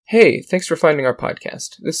Hey, thanks for finding our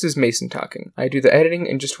podcast. This is Mason talking. I do the editing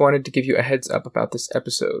and just wanted to give you a heads up about this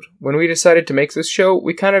episode. When we decided to make this show,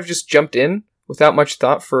 we kind of just jumped in without much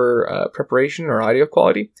thought for preparation or audio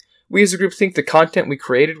quality. We as a group think the content we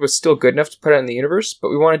created was still good enough to put out in the universe, but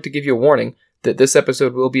we wanted to give you a warning that this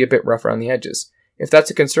episode will be a bit rough around the edges. If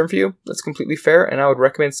that's a concern for you, that's completely fair, and I would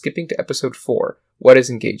recommend skipping to episode 4, What is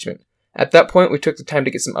Engagement? At that point, we took the time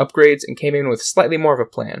to get some upgrades and came in with slightly more of a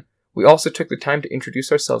plan. We also took the time to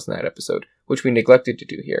introduce ourselves in that episode, which we neglected to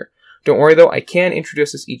do here. Don't worry though, I can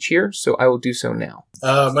introduce us each here, so I will do so now.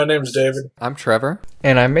 My name's David. I'm Trevor.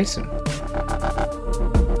 And I'm Mason. I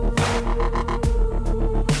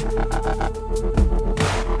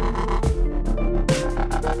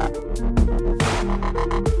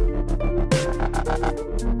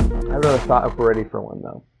have another thought if we're ready for one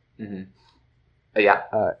though. Mm-hmm. Yeah.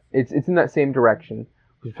 It's in that same direction.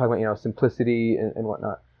 We're talking about, simplicity and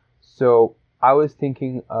whatnot. So I was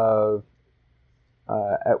thinking of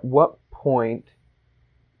at what point,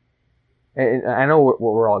 and I know what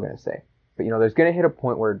we're all going to say, but there's going to hit a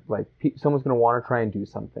point where someone's going to want to try and do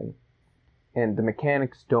something, and the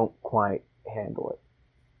mechanics don't quite handle it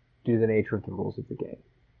due to the nature of the rules of the game.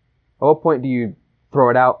 At what point do you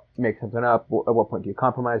throw it out, make something up? At what point do you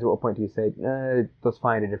compromise? At what point do you say, let's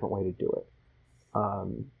find a different way to do it?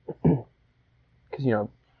 Because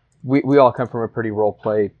we all come from a pretty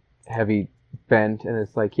role-play heavy bent, and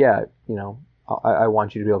it's like, I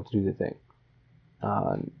want you to be able to do the thing.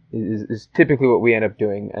 Is typically what we end up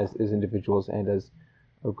doing as individuals and as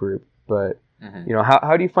a group. But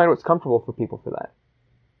how do you find what's comfortable for people for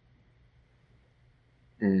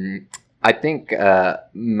that? I think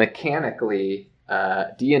mechanically,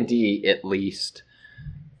 D&D at least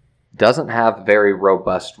doesn't have very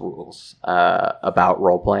robust rules about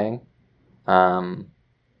role-playing.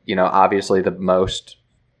 Obviously the most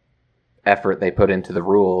effort they put into the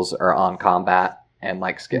rules are on combat and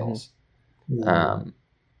skills. Mm-hmm.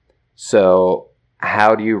 So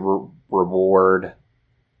how do you reward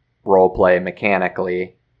roleplay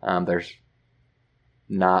mechanically? There's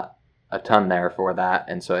not a ton there for that,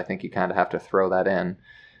 and so I think you kind of have to throw that in.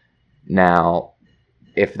 Now,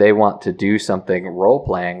 if they want to do something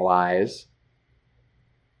role-playing wise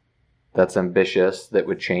that's ambitious, that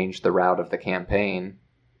would change the route of the campaign,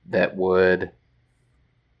 that would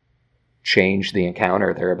change the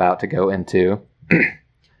encounter they're about to go into,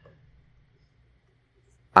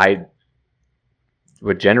 I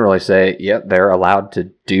would generally say, they're allowed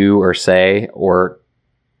to do or say or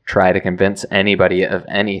try to convince anybody of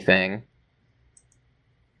anything,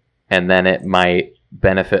 and then it might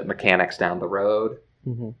benefit mechanics down the road.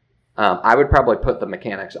 Mm-hmm. I would probably put the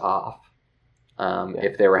mechanics off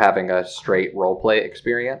if they were having a straight roleplay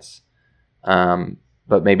experience.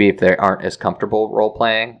 But maybe if they aren't as comfortable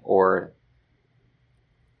role-playing, or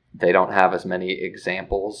they don't have as many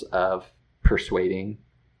examples of persuading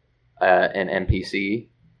an NPC,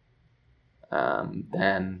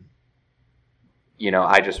 then,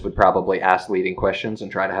 I just would probably ask leading questions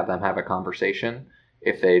and try to have them have a conversation.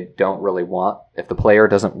 If the player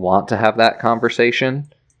doesn't want to have that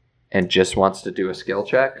conversation and just wants to do a skill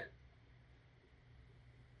check,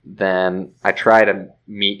 then I try to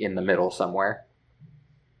meet in the middle somewhere.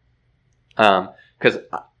 Because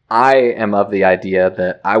I am of the idea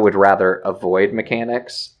that I would rather avoid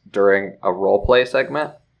mechanics during a roleplay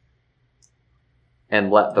segment and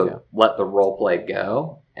let the roleplay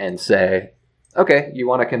go and say, okay, you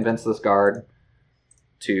want to convince this guard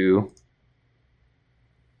to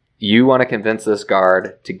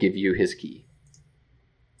give you his key,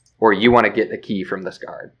 or you want to get the key from this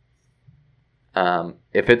guard.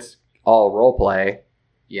 If it's all roleplay,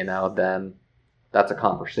 then that's a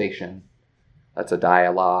conversation. That's a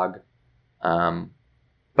dialogue.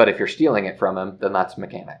 But if you're stealing it from him, then that's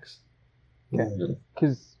mechanics. Yeah.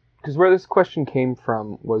 Because where this question came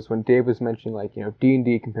from was when Dave was mentioning,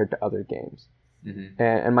 D&D compared to other games. Mm-hmm.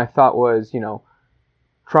 And my thought was,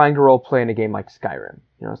 trying to role-play in a game like Skyrim.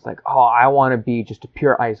 It's like, I want to be just a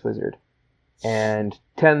pure ice wizard. And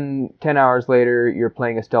 10 hours later, you're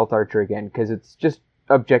playing a stealth archer again, because it's just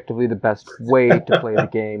objectively the best way to play the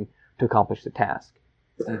game to accomplish the task.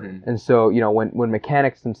 Mm-hmm. And so, when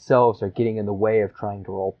mechanics themselves are getting in the way of trying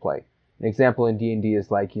to roleplay. An example in D&D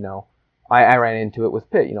is I ran into it with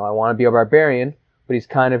Pitt. I want to be a barbarian, but he's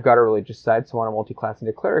kind of got a religious side, so I want to multi-class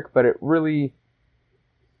into cleric, but it really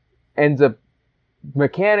ends up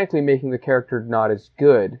mechanically making the character not as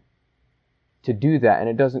good to do that, and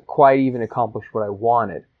it doesn't quite even accomplish what I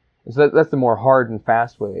wanted. And so that's the more hard and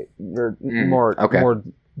fast way, or more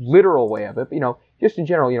literal way of it. But, just in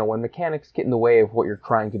general, when mechanics get in the way of what you're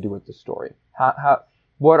trying to do with the story, how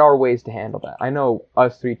what are ways to handle that? I know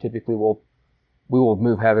us three typically we will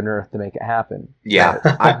move heaven and earth to make it happen. Yeah.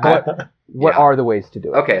 What are the ways to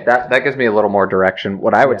do it? Okay, that gives me a little more direction.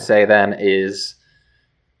 What I would say then is,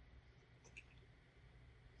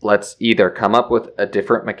 let's either come up with a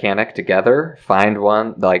different mechanic together, find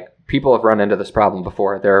one. Like, people have run into this problem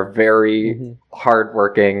before. There are very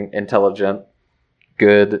hardworking, intelligent,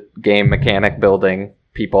 good game mechanic building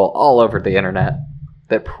people all over the internet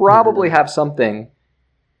that probably have something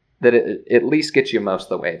that at least gets you most of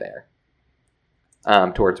the way there,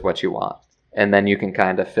 towards what you want. And then you can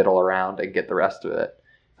kind of fiddle around and get the rest of it.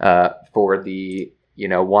 For the,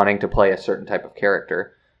 wanting to play a certain type of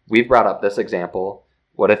character. We've brought up this example.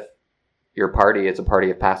 What if your party is a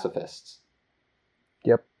party of pacifists?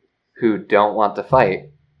 Yep. Who don't want to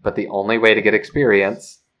fight, but the only way to get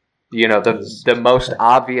experience, the most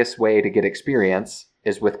obvious way to get experience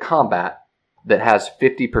is with combat that has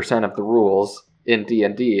 50% of the rules in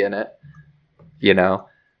D&D in it.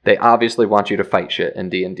 They obviously want you to fight shit in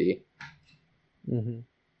D&D. Mm-hmm.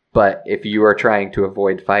 But if you are trying to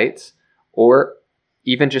avoid fights, or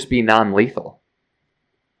even just be non-lethal,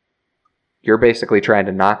 you're basically trying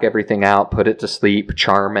to knock everything out, put it to sleep,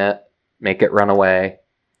 charm it, make it run away.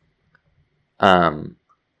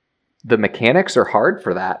 The mechanics are hard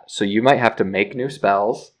for that. So you might have to make new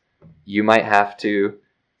spells. You might have to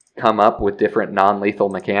come up with different non-lethal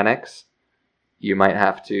mechanics. You might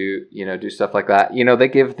have to, do stuff like that. They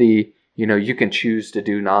give you can choose to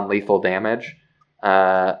do non-lethal damage.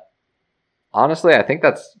 Honestly, I think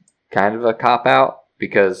that's kind of a cop-out,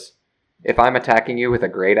 because if I'm attacking you with a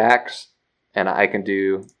great axe and I can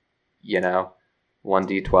do,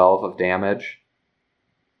 1d12 of damage,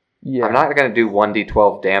 I'm not going to do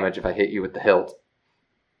 1d12 damage if I hit you with the hilt.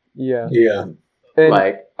 Yeah.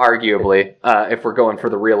 Like, arguably, if we're going for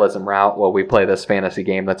the realism route, well, we play this fantasy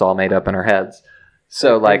game that's all made up in our heads.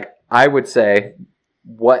 So, I would say,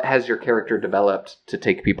 what has your character developed to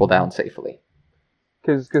take people down safely?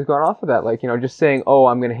 Because going off of that, just saying, oh,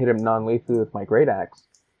 I'm going to hit him non-lethally with my great axe,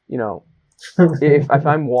 if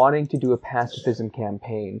I'm wanting to do a pacifism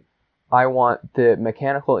campaign, I want the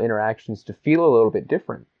mechanical interactions to feel a little bit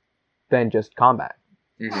different than just combat.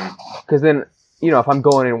 Because then, if I'm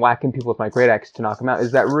going and whacking people with my great axe to knock them out,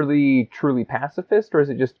 is that really truly pacifist, or is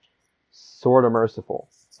it just sort of merciful?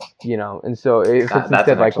 And so if it's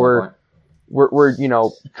instead we're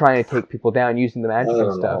trying to take people down using the magic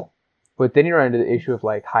and stuff. But then you run into the issue of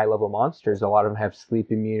high level monsters. A lot of them have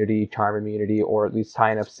sleep immunity, charm immunity, or at least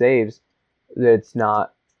high enough saves that it's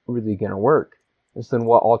not really going to work. And so then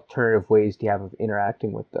what alternative ways do you have of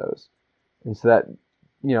interacting with those? And so that,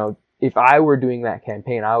 if I were doing that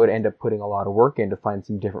campaign, I would end up putting a lot of work in to find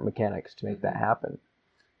some different mechanics to make that happen.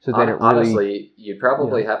 So then honestly, you'd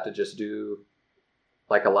probably have to just do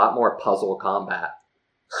a lot more puzzle combat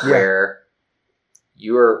where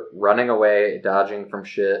you are running away, dodging from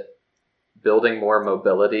shit, building more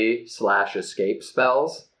mobility / escape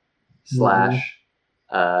spells /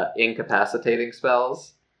 incapacitating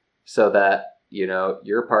spells, so that,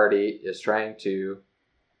 your party is trying to,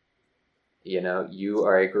 you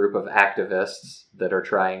are a group of activists that are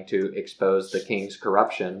trying to expose the king's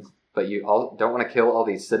corruption, but you all don't want to kill all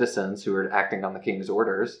these citizens who are acting on the king's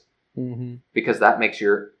orders, because that makes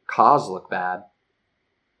your cause look bad.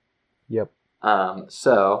 Yep.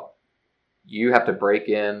 So you have to break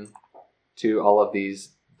in to all of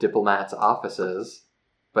these diplomats' offices,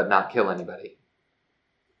 but not kill anybody.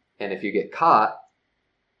 And if you get caught,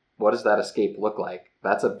 what does that escape look like?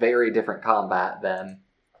 That's a very different combat than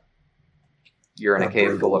you're in a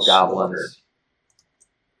cave full of goblins.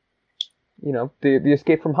 The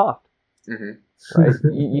escape from Hoth. Right?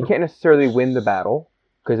 You can't necessarily win the battle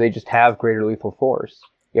because they just have greater lethal force.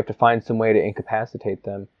 You have to find some way to incapacitate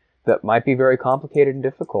them that might be very complicated and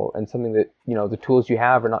difficult, and something that, the tools you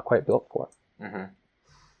have are not quite built for.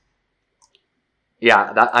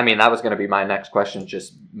 Yeah, that was going to be my next question,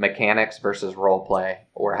 just mechanics versus role play,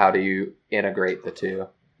 or how do you integrate the two?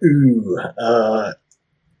 Ooh,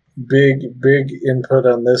 big input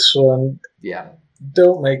on this one. Yeah.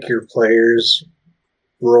 Don't make your players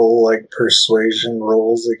roll persuasion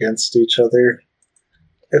rolls against each other.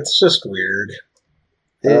 It's just weird.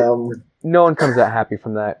 No one comes out happy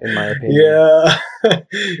from that, in my opinion. Yeah,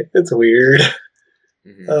 it's weird.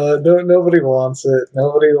 Nobody wants it.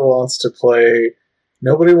 Nobody wants to play.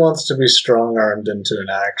 Nobody wants to be strong-armed into an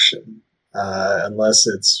action, unless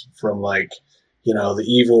it's from the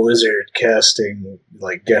evil wizard casting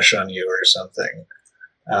Gesh on you or something.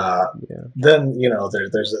 Then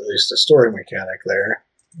there's at least a story mechanic there.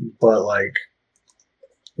 But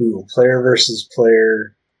player versus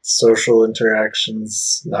player social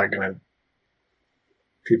interactions, not gonna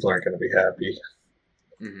people aren't going to be happy.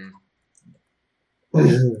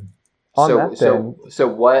 So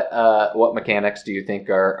what mechanics do you think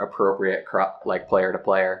are appropriate, like player to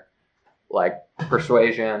player, like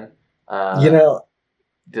persuasion? Like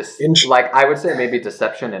I would say maybe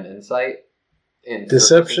deception and insight.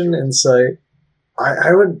 Deception, insight.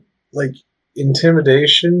 I would like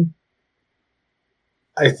intimidation.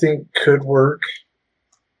 I think could work.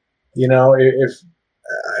 If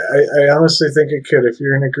I honestly think it could. If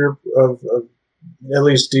you're in a group of at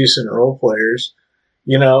least decent role players,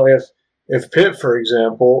 if Pitt, for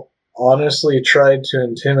example, honestly tried to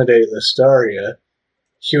intimidate Listaria,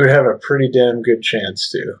 he would have a pretty damn good chance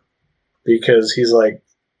to, because he's like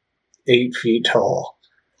 8 feet tall.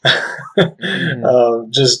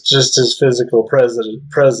 Just his physical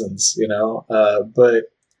presence,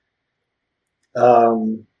 but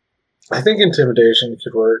I think intimidation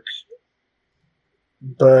could work,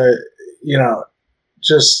 but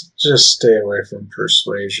just stay away from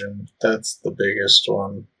persuasion. That's the biggest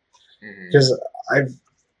one, because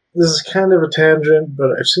this is kind of a tangent,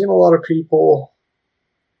 but I've seen a lot of people.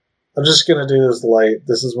 I'm just going to do this light.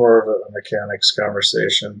 This is more of a mechanics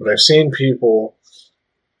conversation, but I've seen people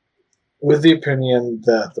with the opinion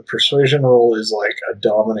that the persuasion role is like a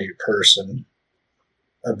dominate person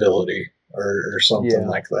ability or something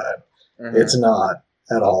like that. It's not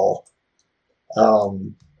at all.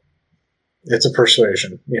 It's a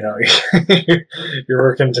persuasion. You're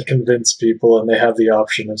working to convince people, and they have the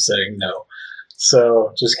option of saying no.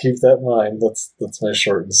 So just keep that in mind. That's my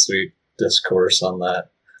short and sweet discourse on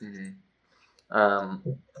that.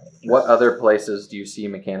 What other places do you see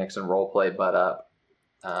mechanics and roleplay butt up?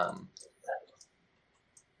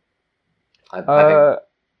 I think. Oh,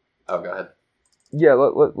 go ahead. Yeah,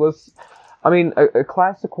 let's. I mean, a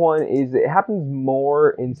classic one is it happens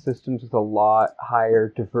more in systems with a lot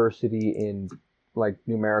higher diversity in like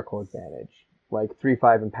numerical advantage, like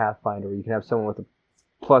 3-5 in Pathfinder, where you can have someone with a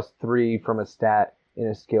 +3 from a stat in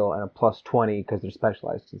a skill and a +20 because they're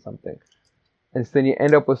specialized in something. And so then you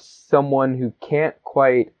end up with someone who can't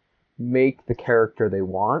quite make the character they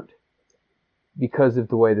want because of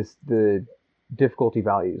the way the difficulty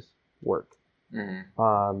values work.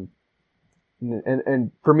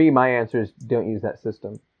 And for me, my answer is don't use that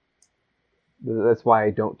system. That's why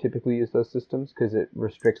I don't typically use those systems, because it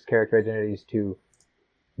restricts character identities to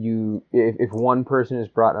you. If one person has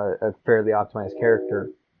brought a fairly optimized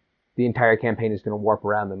character, the entire campaign is going to warp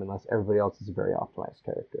around them unless everybody else is a very optimized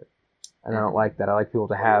character. And I don't like that. I like people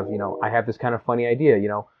to have, I have this kind of funny idea,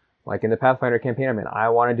 like in the Pathfinder campaign I'm in, I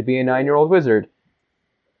wanted to be a 9-year-old wizard.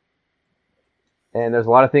 And there's a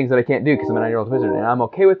lot of things that I can't do because I'm a 9-year-old wizard, and I'm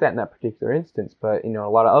okay with that in that particular instance. But, a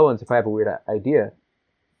lot of other ones, if I have a weird idea,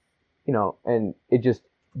 and it just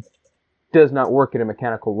does not work at a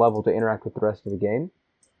mechanical level to interact with the rest of the game,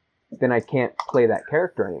 then I can't play that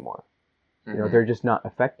character anymore. They're just not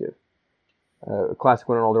effective. A classic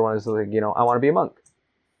one, an older one is like, I want to be a monk,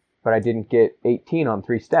 but I didn't get 18 on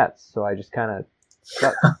 3 stats, so I just kind of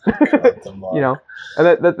suck. And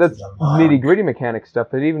that's nitty gritty mechanic stuff.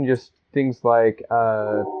 But even just things like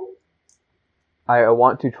I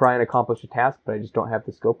want to try and accomplish a task, but I just don't have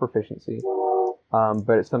the skill proficiency.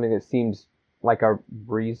 But it's something that seems like a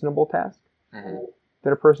reasonable task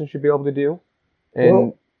that a person should be able to do.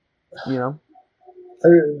 And,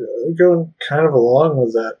 going kind of along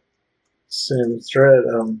with that same thread,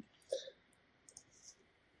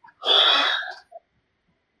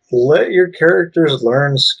 let your characters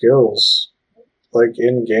learn skills, like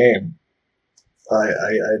in game.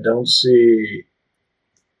 I don't see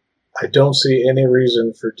any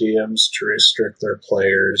reason for DMs to restrict their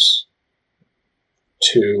players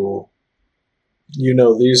to,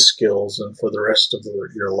 these skills, and for the rest of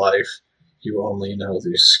your life, you only know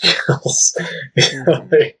these skills. If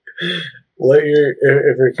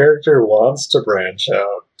your character wants to branch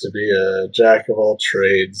out to be a jack of all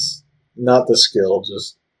trades, not the skill,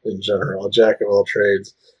 just in general, a jack of all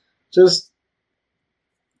trades, just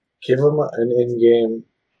give them an in-game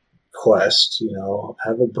quest,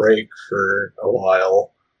 have a break for a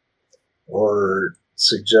while, or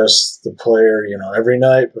suggest the player, every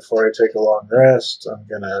night before I take a long rest, I'm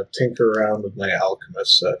going to tinker around with my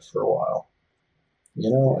alchemist set for a while.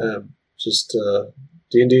 Just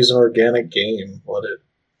D&D is an organic game. Let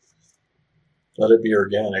it be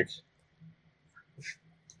organic.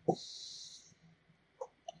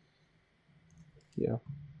 Yeah.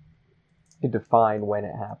 You can define when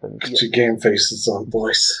it happens. Put your game faces on,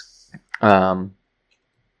 boys. I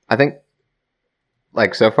think,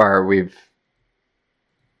 so far we've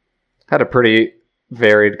had a pretty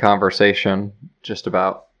varied conversation just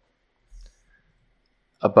about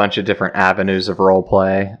a bunch of different avenues of role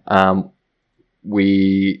play.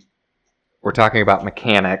 We're talking about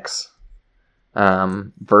mechanics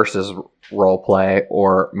versus role play,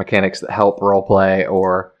 or mechanics that help role play,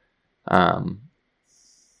 or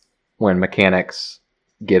when mechanics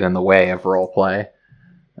get in the way of role play.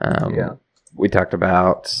 We talked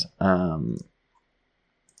about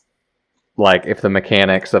like if the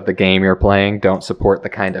mechanics of the game you're playing don't support the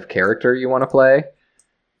kind of character you want to play,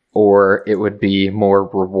 or it would be more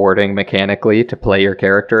rewarding mechanically to play your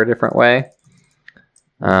character a different way.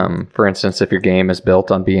 For instance, if your game is built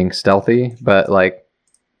on being stealthy, but like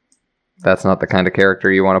that's not the kind of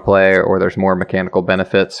character you want to play, or there's more mechanical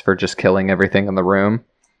benefits for just killing everything in the room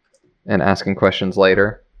and asking questions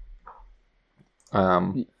later.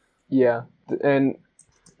 Yeah, and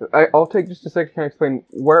I'll take just a second to kind of explain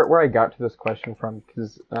where I got to this question from,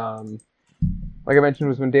 because like I mentioned,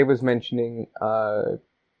 was when Dave was mentioning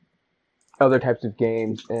other types of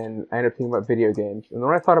games, and I ended up thinking about video games. And the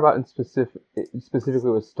one I thought about specifically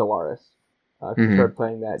was Stellaris. I started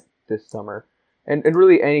playing that this summer. And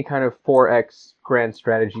really any kind of 4X grand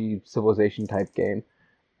strategy civilization type game.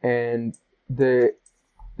 And the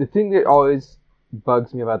thing that always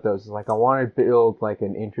bugs me about those is like I want to build like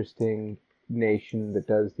an interesting nation that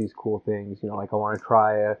does these cool things. You know, like I want to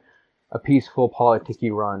try a peaceful politic-y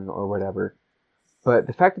run or whatever. But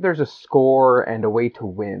the fact that there's a score and a way to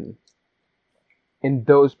win in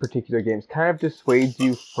those particular games kind of dissuades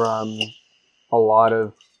you from a lot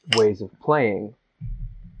of ways of playing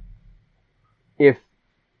if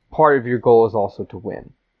part of your goal is also to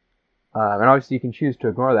win. And obviously you can choose to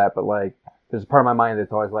ignore that, but like there's a part of my mind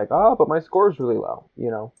that's always like, oh, but my score is really low,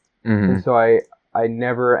 you know? Mm-hmm. And so I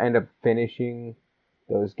never end up finishing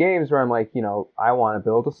those games where I'm like, you know, I want to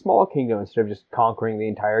build a small kingdom instead of just conquering the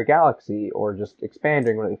entire galaxy or just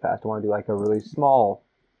expanding really fast. I want to do like a really small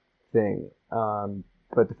thing.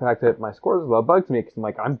 But the fact that my score is low bugs me because I'm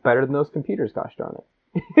like, I'm better than those computers, gosh darn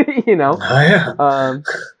it. You know? Oh, yeah.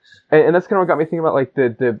 And that's kind of what got me thinking about like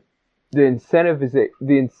the incentive is it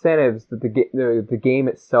the incentives that the game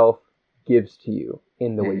itself gives to you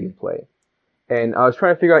in the way you play. And I was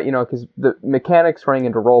trying to figure out, you know, because the mechanics running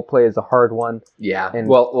into role play is a hard one. Yeah. And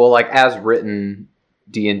well, like as written,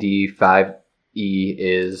 D&D 5e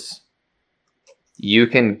is you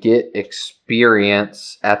can get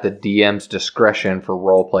experience at the DM's discretion for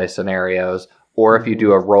role play scenarios, or if you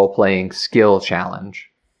do a role playing skill challenge.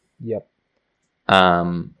 Yep.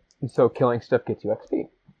 And so killing stuff gets you XP.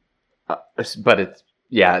 But it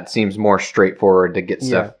seems more straightforward to get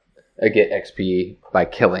stuff, get XP by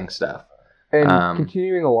killing stuff. And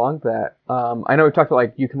continuing along that, I know we talked about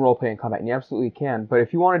like you can roleplay in combat, and you absolutely can. But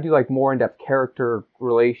if you want to do like more in-depth character,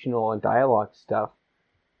 relational, and dialogue stuff,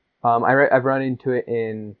 I've run into it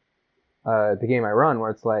in the game I run,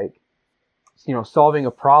 where it's like, you know, solving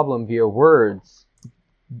a problem via words.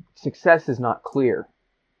 Success is not clear.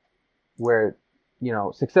 Where, you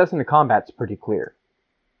know, success in the combat's pretty clear.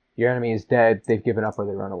 Your enemy is dead, they've given up, or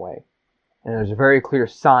they run away. And there's a very clear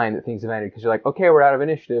sign that things have ended, because you're like, okay, we're out of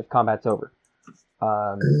initiative, combat's over.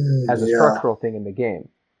 As a structural thing in the game.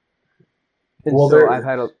 And well, so I've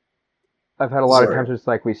had a lot of times where it's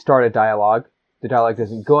like we start a dialogue, the dialogue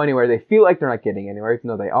doesn't go anywhere, they feel like they're not getting anywhere, even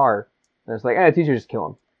though they are. And it's like, it's easier to just kill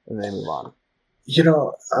them, and then they move on. You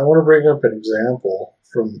know, I want to bring up an example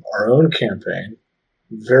from our own campaign.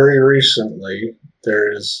 Very recently,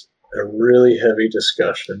 there's a really heavy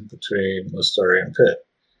discussion between Lestari and Pitt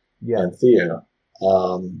and Theo.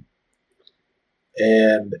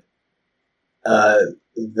 And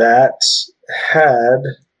that had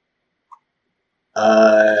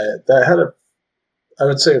I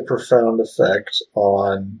would say a profound effect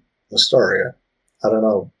on Lestaria. I don't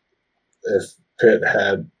know if Pitt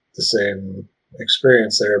had the same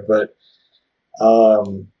experience there, but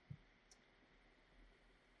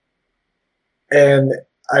and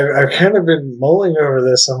I've kind of been mulling over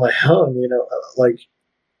this on my own, you know, like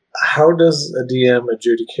how does a DM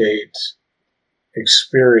adjudicate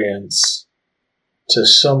experience to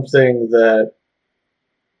something that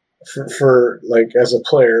for like as a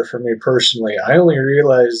player, for me personally, I only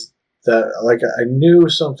realized that like I knew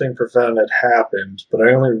something profound had happened, but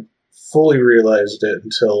I only fully realized it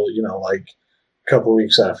until, you know, like a couple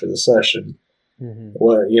weeks after the session.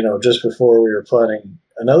 Well, you know, just before we were planning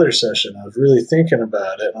another session, I was really thinking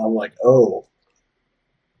about it, and I'm like, oh,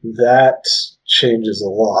 that changes a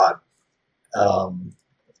lot,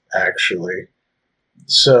 actually.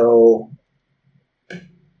 So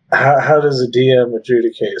how does a DM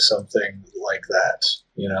adjudicate something like that?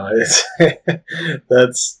 You know, it's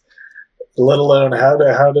that's, let alone how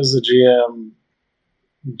does a GM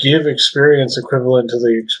give experience equivalent to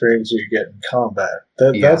the experience you get in combat.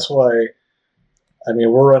 That's why. I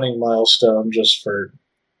mean, we're running Milestone just for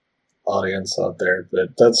audience out there,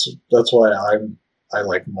 but that's why I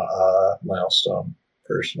like Milestone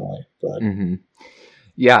personally. But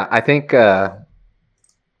yeah, I think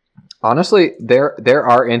honestly there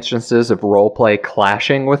are instances of roleplay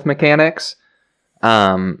clashing with mechanics,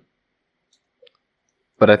 but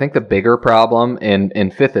I think the bigger problem in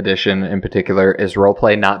 5th edition in particular is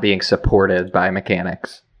roleplay not being supported by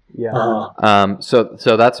mechanics. Yeah.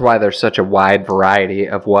 So that's why there's such a wide variety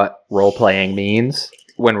of what role-playing means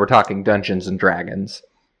when we're talking Dungeons and Dragons.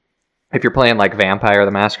 If you're playing like Vampire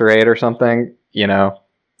the Masquerade or something, you know,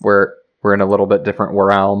 we're in a little bit different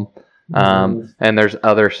realm. And there's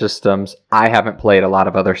other systems. I haven't played a lot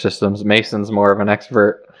of other systems. Mason's more of an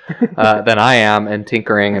expert than I am in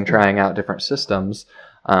tinkering and trying out different systems.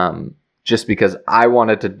 Just because I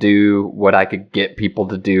wanted to do what I could get people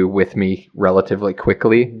to do with me relatively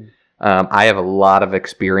quickly. I have a lot of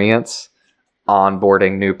experience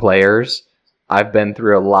onboarding new players. I've been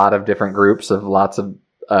through a lot of different groups of lots of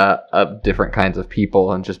different kinds of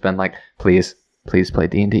people and just been like, please play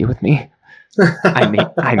D&D with me.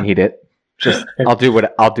 I need it. Just I'll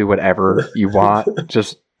do whatever you want.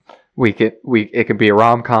 Just it could be a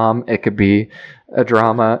rom-com, it could be a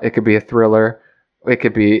drama, it could be a thriller. It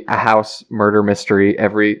could be a house murder mystery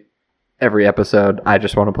every episode. I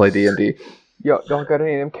just want to play D&D. Yo, don't got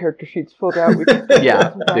any of them character sheets filled out?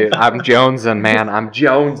 Yeah, dude, I'm jonesing, man. I'm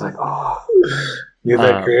jonesing. Get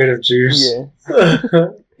that creative juice. Yeah,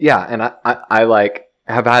 yeah, and I like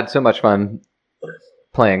have had so much fun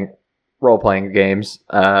playing role-playing games,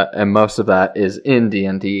 and most of that is in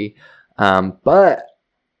D&D. But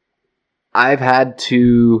I've had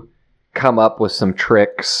to come up with some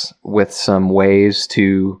tricks, with some ways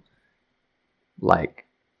to like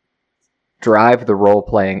drive the role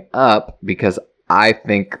playing up, because I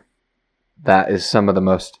think that is some of the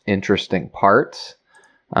most interesting parts.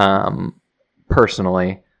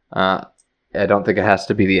 Personally, I don't think it has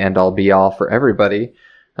to be the end all be all for everybody.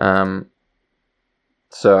 So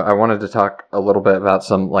I wanted to talk a little bit about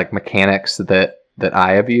some like mechanics that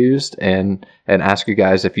I have used and ask you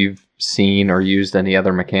guys if you've seen or used any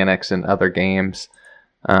other mechanics in other games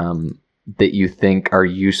that you think are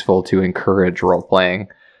useful to encourage role playing.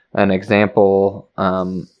 An example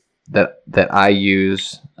that I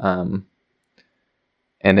use, and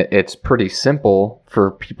it's pretty simple for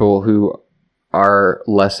people who are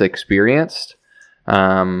less experienced.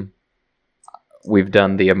 We've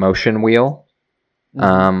done the emotion wheel,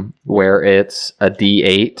 where it's a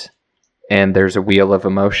D8 and there's a wheel of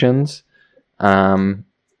emotions. And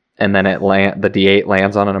then the D8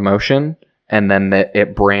 lands on an emotion, and then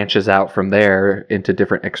it branches out from there into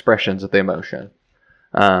different expressions of the emotion.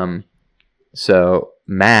 So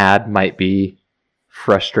mad might be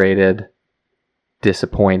frustrated,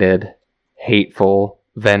 disappointed, hateful,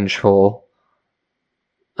 vengeful.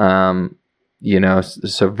 So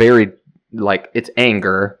very like it's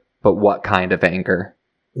anger, but what kind of anger?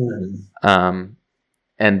 And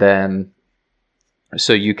then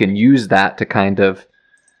so you can use that to kind of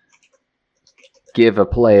give a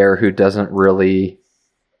player who doesn't really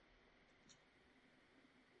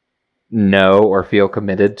know or feel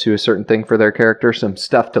committed to a certain thing for their character some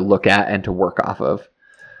stuff to look at and to work off of.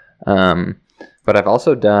 But I've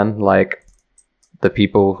also done like the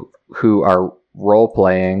people who are role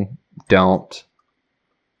playing don't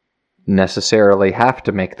necessarily have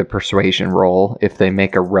to make the persuasion roll if they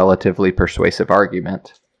make a relatively persuasive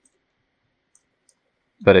argument.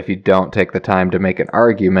 But if you don't take the time to make an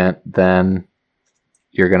argument, then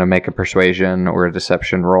you're going to make a persuasion or a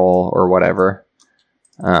deception roll or whatever.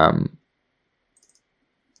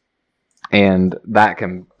 And that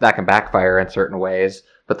can backfire in certain ways,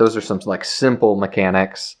 but those are some like simple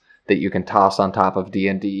mechanics that you can toss on top of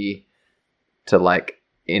D&D to like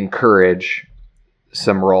encourage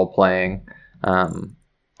some role playing.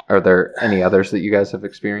 Are there any others that you guys have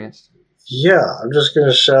experienced? Yeah, I'm just going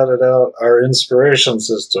to shout it out. Our inspiration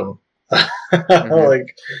system.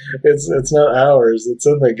 Like it's not ours, it's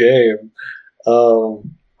in the game.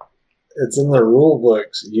 It's in the rule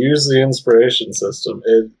books. Use the inspiration system.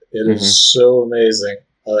 It is so amazing.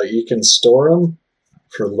 You can store them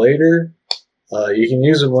for later. You can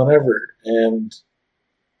use them whenever, and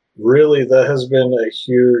really that has been a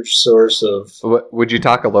huge source of. Would you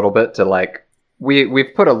talk a little bit to like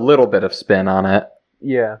we've put a little bit of spin on it?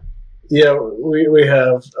 Yeah, we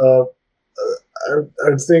have.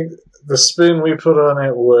 I think the spin we put on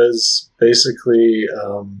it was basically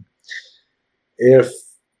if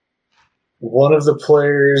one of the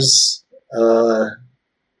players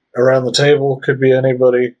around the table, could be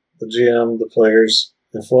anybody, the GM, the players.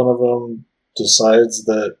 If one of them decides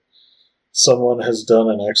that someone has done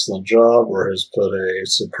an excellent job or has put a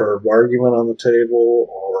superb argument on the table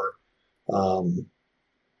or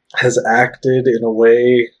has acted in a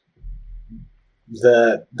way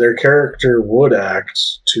that their character would act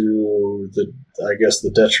to the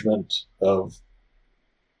detriment of,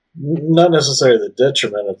 not necessarily the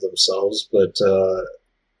detriment of themselves, but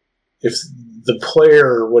if the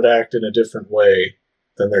player would act in a different way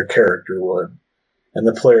than their character would, and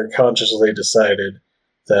the player consciously decided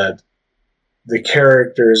that the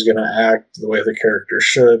character is going to act the way the character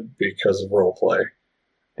should because of roleplay.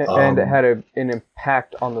 And it had an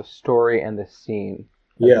impact on the story and the scene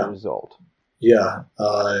as a result. Yeah.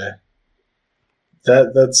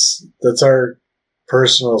 That's our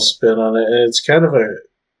personal spin on it. And it's turned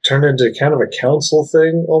into kind of a council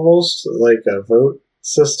thing, almost like a vote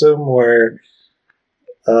system where,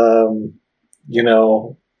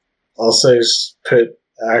 I'll say Pitt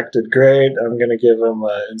acted great. I'm going to give him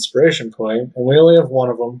an inspiration point, and we only have one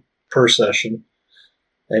of them per session,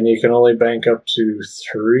 and you can only bank up to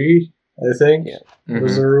 3. I think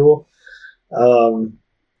was the rule.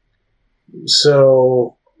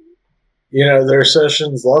 So, there are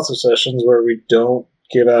sessions, lots of sessions where we don't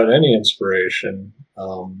give out any inspiration,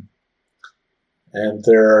 and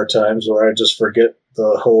there are times where I just forget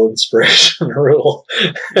the whole inspiration rule,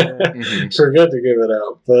 forget to give it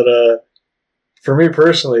out, but. For me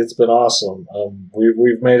personally, it's been awesome.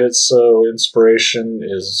 We've made it so inspiration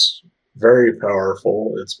is very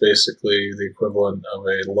powerful. It's basically the equivalent of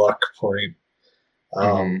a luck point.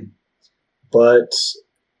 But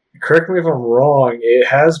correct me if I'm wrong. It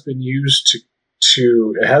has been used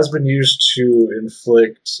to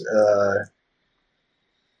inflict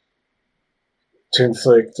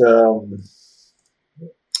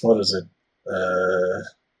what is it?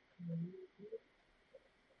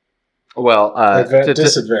 Well,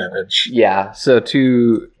 disadvantage. Yeah. So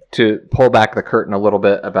to pull back the curtain a little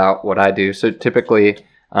bit about what I do. So typically,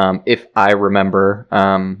 if I remember,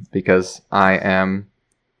 because I am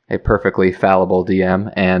a perfectly fallible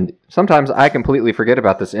DM, and sometimes I completely forget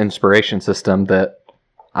about this inspiration system that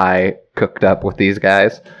I cooked up with these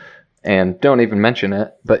guys and don't even mention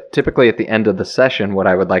it. But typically at the end of the session, what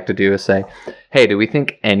I would like to do is say, hey, do we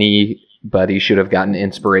think anybody should have gotten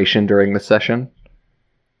inspiration during the session?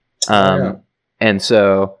 And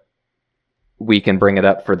so we can bring it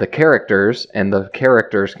up for the characters, and the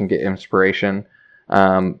characters can get inspiration.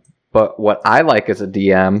 But what I like as a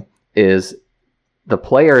DM is the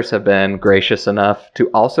players have been gracious enough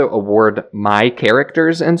to also award my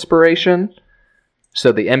characters inspiration.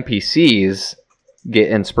 So the NPCs get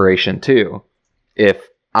inspiration too. If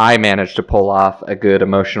I manage to pull off a good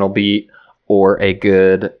emotional beat or a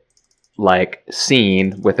good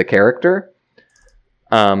scene with a character.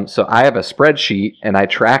 So I have a spreadsheet and I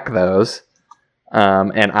track those,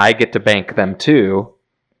 and I get to bank them too,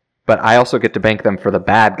 but I also get to bank them for the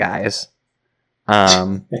bad guys.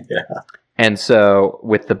 And so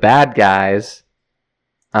with the bad guys,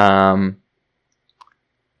 I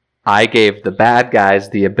gave the bad guys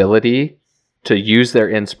the ability to use their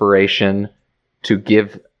inspiration to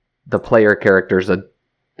give the player characters an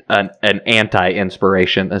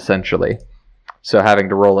anti-inspiration, essentially. So having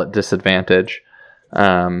to roll at disadvantage.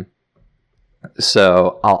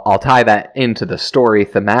 So I'll tie that into the story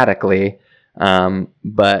thematically,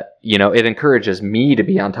 but it encourages me to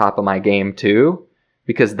be on top of my game too,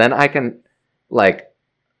 because then I can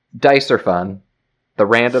dice are fun. The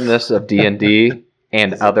randomness of D&D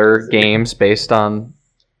and other games based on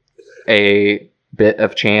a bit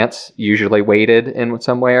of chance, usually weighted in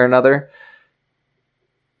some way or another,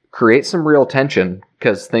 create some real tension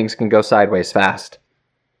because things can go sideways fast.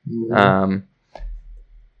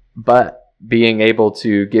 But being able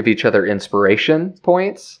to give each other inspiration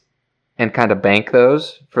points and kind of bank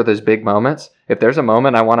those for those big moments. If there's a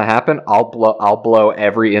moment I want to happen, I'll blow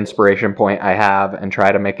every inspiration point I have and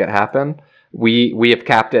try to make it happen. We have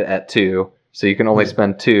capped it at 2, so you can only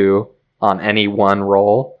spend 2 on any one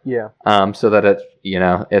roll. Yeah. So that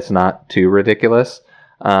it's not too ridiculous.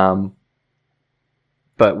 But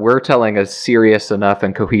we're telling a serious enough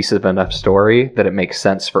and cohesive enough story that it makes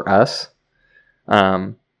sense for us.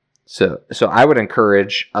 So I would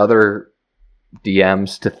encourage other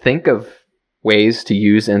DMs to think of ways to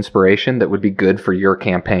use inspiration that would be good for your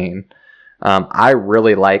campaign. I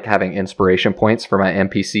really like having inspiration points for my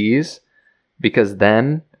NPCs, because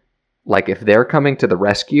then, if they're coming to the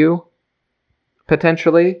rescue,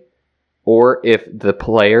 potentially, or if the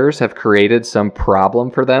players have created some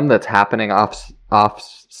problem for them that's happening off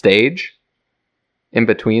stage in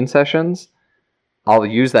between sessions, I'll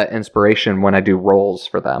use that inspiration when I do rolls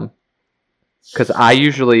for them. Because I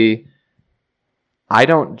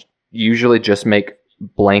don't usually just make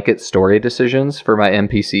blanket story decisions for my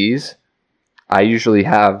NPCs. I usually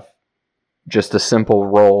have just a simple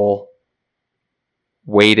roll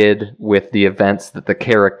weighted with the events that the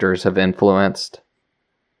characters have influenced.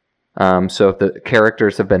 So if the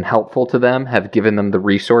characters have been helpful to them, have given them the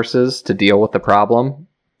resources to deal with the problem,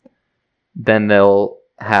 then they'll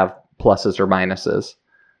have pluses or minuses.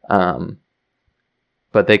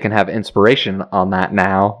 But they can have inspiration on that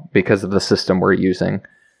now because of the system we're using.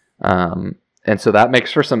 And so that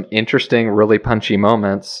makes for some interesting, really punchy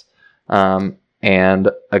moments. And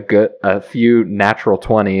a few natural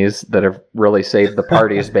 20s that have really saved the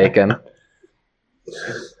party's bacon.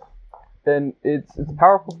 And it's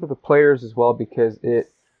powerful for the players as well because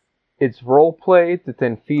it's role play that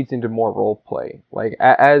then feeds into more role play. Like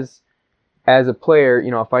as a player,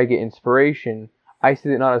 if I get inspiration, I see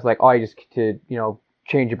it not as like, oh, I just get to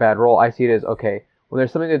change a bad roll. I see it as, okay, when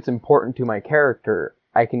there's something that's important to my character,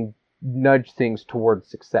 I can nudge things towards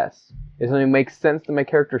success. If something makes sense that my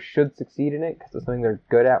character should succeed in it because it's something they're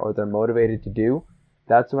good at or they're motivated to do,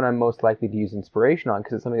 that's when I'm most likely to use inspiration on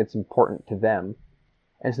because it's something that's important to them.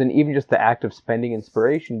 And so then even just the act of spending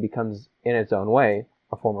inspiration becomes, in its own way,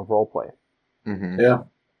 a form of roleplay. Mm-hmm. Yeah.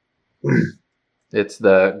 It's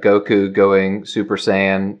the Goku going Super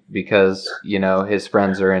Saiyan because, his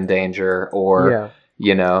friends are in danger, or,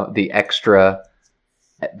 the extra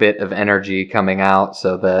bit of energy coming out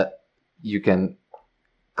so that you can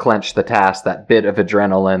clench the task, that bit of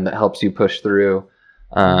adrenaline that helps you push through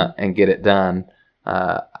and get it done.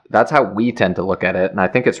 That's how we tend to look at it, and I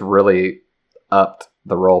think it's really upped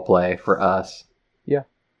the role play for us. Yeah.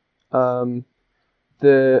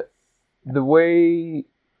 The way,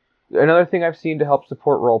 another thing I've seen to help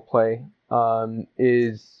support role play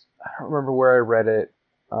is, I don't remember where I read it,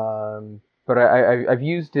 but I've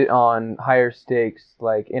used it on higher stakes,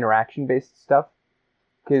 like interaction-based stuff.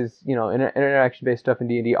 Because, interaction-based stuff in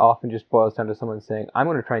D&D often just boils down to someone saying, I'm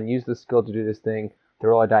going to try and use this skill to do this thing, they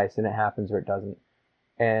roll a dice, and it happens or it doesn't.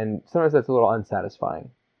 And sometimes that's a little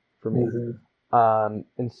unsatisfying for me. Mm-hmm.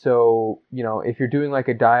 And so, if you're doing like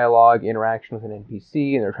a dialogue interaction with an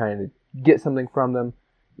NPC and they're trying to get something from them,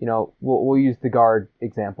 we'll use the guard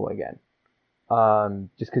example again.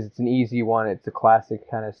 Just because it's an easy one, it's a classic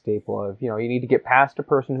kind of staple of, you need to get past a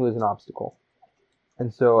person who is an obstacle.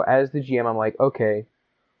 And so as the GM, I'm like, okay,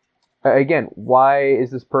 again, why is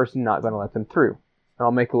this person not going to let them through? And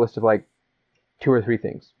I'll make a list of like 2 or 3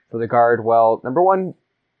 things. For the guard, well, number 1,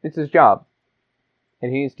 it's his job.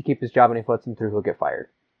 And he needs to keep his job, and if he lets him through, he'll get fired.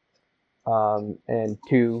 And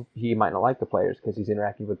 2, he might not like the players because he's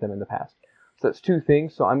interacted with them in the past. So that's 2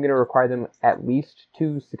 things, so I'm going to require them at least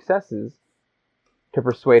 2 successes to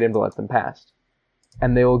persuade him to let them pass.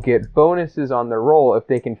 And they will get bonuses on their roll if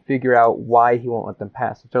they can figure out why he won't let them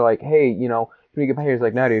pass. If they're like, hey, can you get by here? He's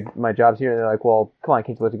like, no, dude, my job's here. And they're like, well, come on,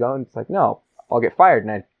 can't you let it go? And it's like, no, I'll get fired,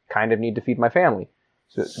 and I kind of need to feed my family.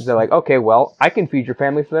 So they're like, okay, well, I can feed your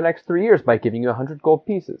family for the next 3 years by giving you 100 gold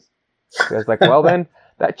pieces. So I was like, well, then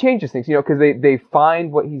that changes things, because they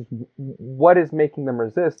find what is making them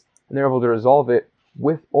resist, and they're able to resolve it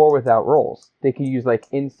with or without rolls. They can use like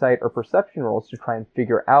insight or perception rolls to try and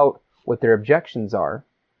figure out what their objections are,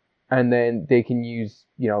 and then they can use,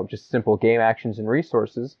 just simple game actions and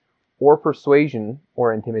resources, or persuasion,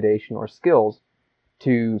 or intimidation, or skills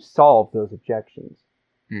to solve those objections.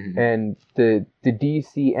 Mm-hmm. And the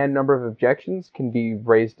DC and number of objections can be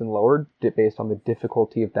raised and lowered based on the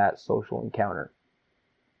difficulty of that social encounter.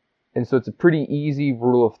 And so it's a pretty easy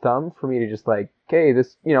rule of thumb for me to just like, okay,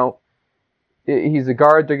 this, he's a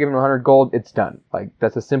guard, they're giving him 100 gold, it's done. Like,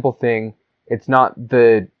 that's a simple thing. It's not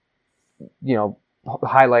the,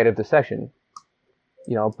 highlight of the session,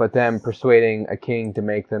 but them persuading a king to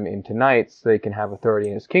make them into knights so they can have authority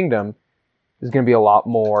in his kingdom is going to be a lot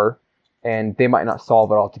more. And they might not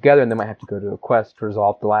solve it all together, and they might have to go to a quest to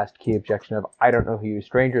resolve the last key objection of, I don't know who you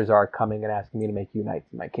strangers are coming and asking me to make you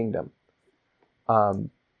knights in my kingdom.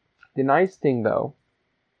 The nice thing, though,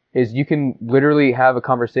 is you can literally have a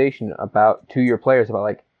conversation to your players about,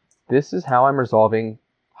 like, this is how I'm resolving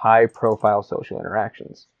high-profile social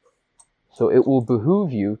interactions. So it will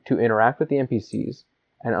behoove you to interact with the NPCs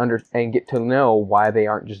and get to know why they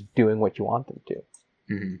aren't just doing what you want them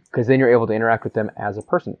to. Because then you're able to interact with them as a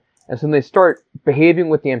person. And so when they start behaving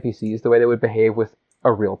with the NPCs the way they would behave with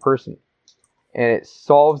a real person. And it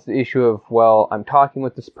solves the issue of, well, I'm talking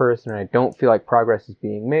with this person and I don't feel like progress is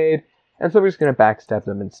being made, and so we're just going to backstab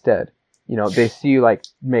them instead. They see you like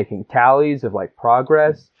making tallies of like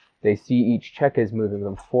progress. They see each check as moving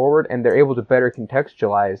them forward, and they're able to better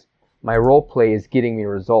contextualize my role play is getting me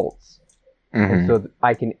results. Mm-hmm. And so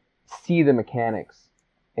I can see the mechanics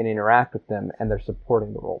and interact with them, and they're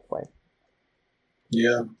supporting the role play.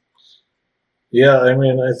 Yeah. Yeah, I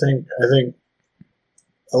mean, I think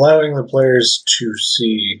allowing the players to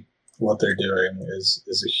see what they're doing is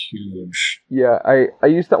a huge... Yeah, I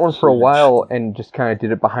used that one for a while and just kind of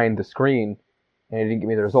did it behind the screen, and it didn't give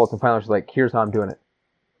me the results. And finally, I was like, "Here's how I'm doing it."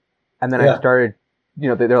 And then I started,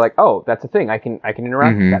 they're like, "Oh, that's a thing. I can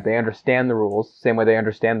interact with that." They understand the rules, same way they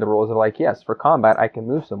understand the rules of like, yes, for combat, I can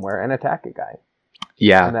move somewhere and attack a guy.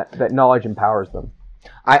 Yeah, and that knowledge empowers them.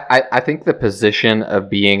 I think the position of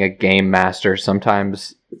being a game master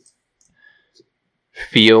sometimes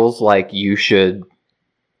feels like you should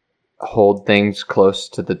hold things close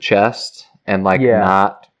to the chest and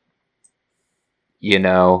not,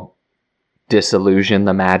 disillusion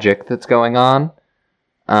the magic that's going on.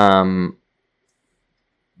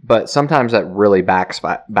 But sometimes that really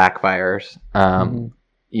backfires.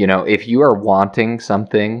 If you are wanting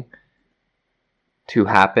something to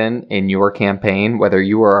happen in your campaign, whether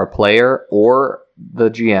you are a player or the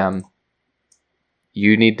GM,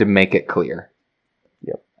 you need to make it clear.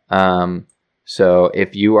 Yep. So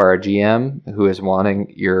if you are a GM who is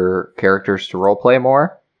wanting your characters to roleplay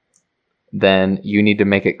more, then you need to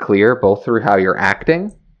make it clear both through how you're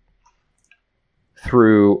acting,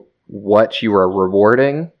 through what you are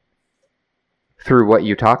rewarding, through what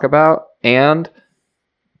you talk about, and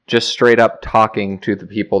just straight up talking to the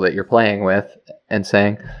people that you're playing with and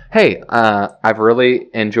saying, "Hey, I've really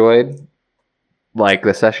enjoyed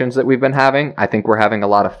the sessions that we've been having. I think we're having a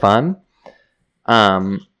lot of fun.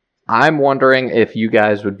 I'm wondering if you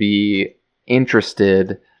guys would be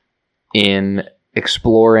interested in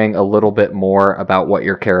exploring a little bit more about what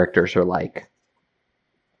your characters are like."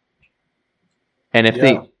 And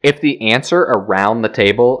if the answer around the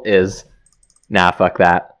table is, "Nah, fuck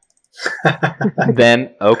that,"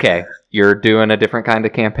 then okay, you're doing a different kind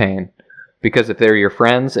of campaign. Because if they're your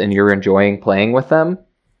friends and you're enjoying playing with them,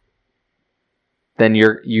 then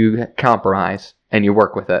you compromise and you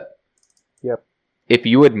work with it. Yep. If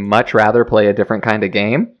you would much rather play a different kind of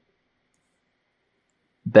game,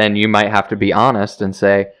 then you might have to be honest and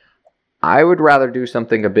say, "I would rather do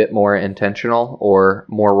something a bit more intentional or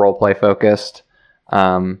more roleplay focused.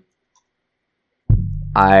 I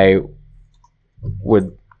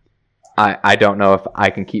don't know if I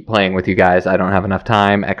can keep playing with you guys. I don't have enough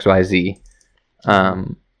time, XYZ."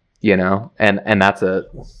 And that's a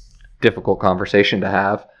difficult conversation to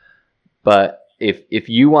have. But if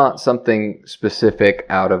you want something specific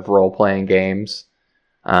out of role-playing games,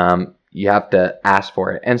 you have to ask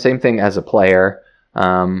for it. And same thing as a player.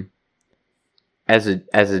 As a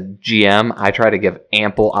GM, I try to give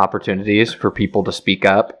ample opportunities for people to speak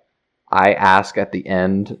up. I ask at the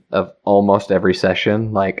end of almost every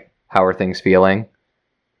session, how are things feeling?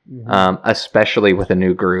 Mm-hmm. Especially with a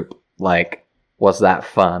new group. Was that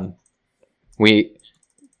fun? We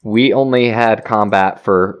only had combat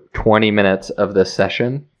for 20 minutes of this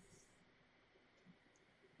session.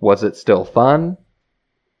 Was it still fun?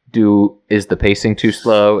 Is the pacing too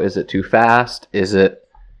slow? Is it too fast? Is it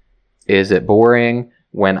boring?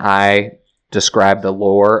 When I describe the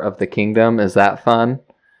lore of the kingdom, is that fun?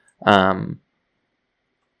 Coming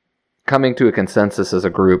to a consensus as a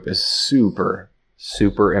group is super,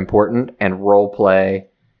 super important, and roleplay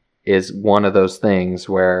is one of those things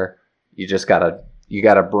where you just gotta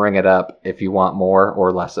bring it up if you want more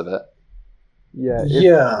or less of it. Yeah.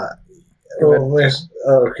 Yeah.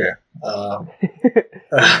 Okay.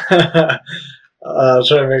 I'll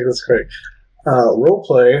try to make this quick.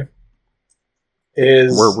 Roleplay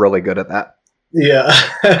is... We're really good at that. Yeah.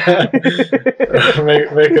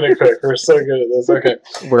 Making it quick. We're so good at this. Okay.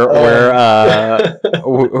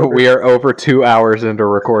 We are over 2 hours into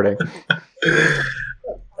recording.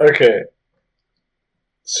 Okay.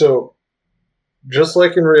 So, just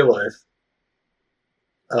like in real life,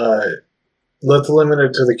 let's limit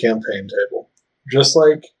it to the campaign table. Just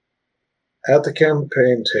like at the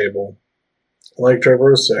campaign table, like Trevor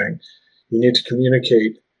was saying, you need to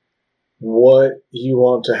communicate what you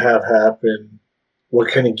want to have happen,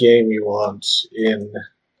 what kind of game you want in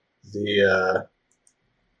the...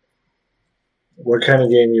 what kind of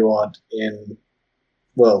game you want in...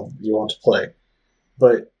 Well, you want to play.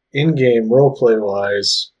 But in-game,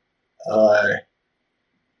 roleplay-wise,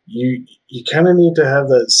 you kind of need to have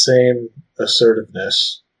that same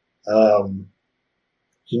assertiveness.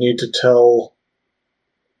 You need to tell...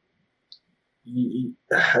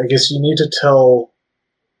 I guess you need to tell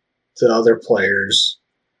the other players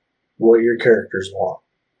what your characters want.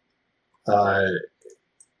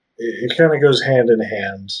 It kind of goes hand in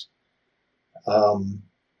hand.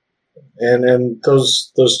 And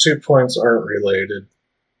those 2 points aren't related.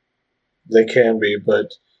 They can be,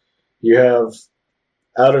 but you have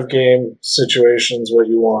out of game situations what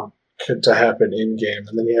you want to happen in game,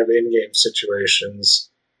 and then you have in game situations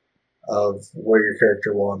of what your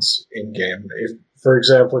character wants in game. For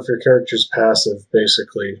example, if your character's passive,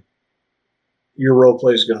 basically your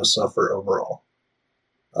roleplay is going to suffer overall.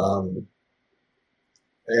 And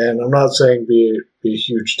I'm not saying be a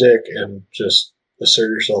huge dick and just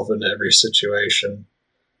assert yourself in every situation.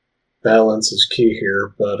 Balance is key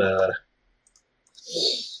here, but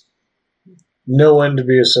know when to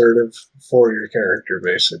be assertive for your character,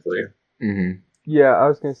 basically. Mm-hmm. Yeah, I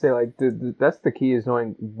was gonna say like that's the key is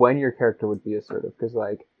knowing when your character would be assertive, because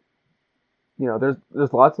like, you know,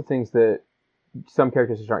 there's lots of things that some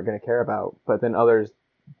characters just aren't gonna care about, but then others,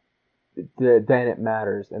 then it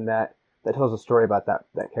matters, and that tells a story about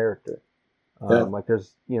that character. Like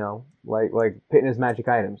there's, you know, like Peyton has magic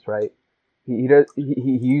items, right? He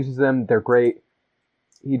uses them. They're great.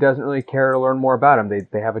 He doesn't really care to learn more about them.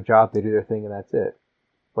 They have a job, they do their thing, and that's it.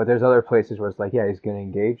 But there's other places where it's like, yeah, he's going to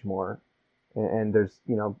engage more. And there's,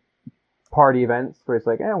 you know, party events where it's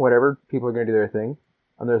like, whatever, people are going to do their thing.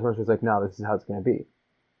 And there's ones where it's like, no, this is how it's going to be.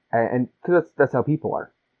 And because that's how people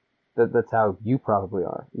are. That's how you probably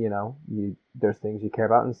are, you know. There's things you care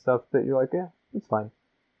about and stuff that you're like, yeah, it's fine.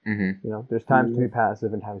 Mm-hmm. You know, there's times to be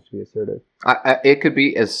passive and times to be assertive. It could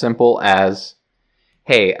be as simple as,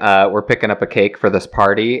 hey, we're picking up a cake for this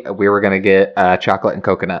party. We were going to get chocolate and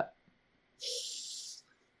coconut.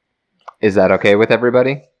 Is that okay with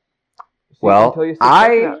everybody? Well,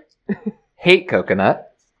 I hate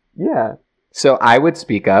coconut. Yeah. So I would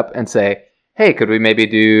speak up and say, hey, could we maybe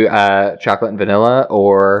do chocolate and vanilla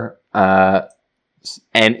or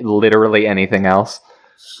and literally anything else?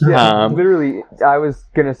 Yeah, literally, I was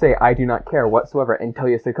going to say, I do not care whatsoever until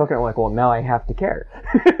you say coconut. I'm like, well, now I have to care.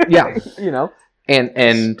 Yeah. You know? And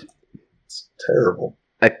it's terrible.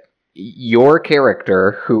 Your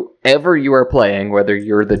character, whoever you are playing, whether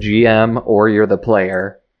you're the GM or you're the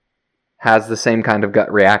player, has the same kind of gut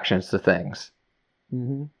reactions to things.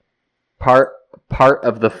 Mm-hmm. Part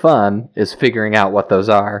of the fun is figuring out what those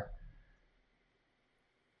are.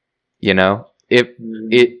 You know? It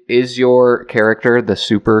is your character the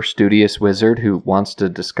super studious wizard who wants to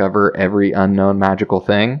discover every unknown magical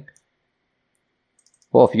thing?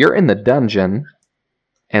 Well, if you're in the dungeon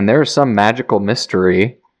and there's some magical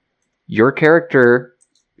mystery, your character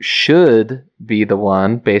should be the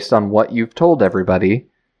one, based on what you've told everybody,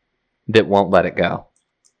 that won't let it go.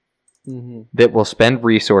 Mm-hmm. That will spend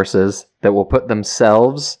resources, that will put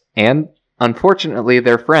themselves and, unfortunately,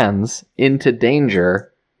 their friends into danger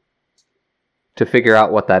to figure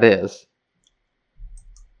out what that is.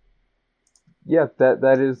 Yeah,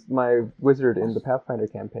 that is my wizard in the Pathfinder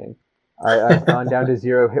campaign. I've gone down to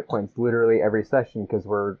 0 hit points literally every session because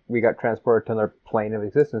we got transported to another plane of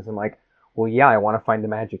existence. I'm like, well, yeah, I want to find the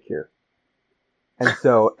magic here. And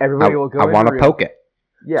so everybody will go into a room. I want to poke it.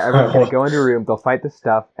 Yeah, everyone's going to go into a room, they'll fight the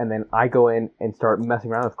stuff, and then I go in and start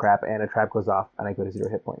messing around with crap, and a trap goes off, and I go to 0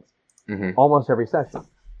 hit points. Mm-hmm. Almost every session.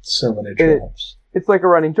 So many traps. It's like a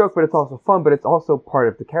running joke, but it's also fun, but it's also part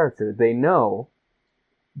of the character. They know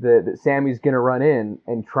that Sammy's going to run in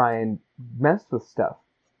and try and mess with stuff.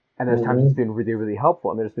 And there's times it's been really, really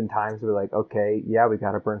helpful. And there's been times where like, okay, yeah, we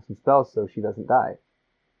got to burn some spells so she doesn't die.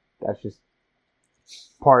 That's just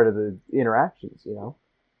part of the interactions, you know?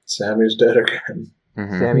 Sammy's dead again.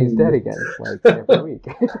 Mm-hmm. Sammy's dead again, like every week.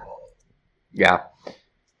 Yeah.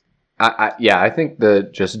 I think the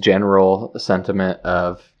just general sentiment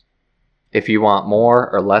of if you want more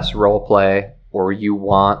or less role play, or you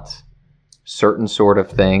want certain sort of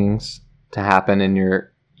things to happen in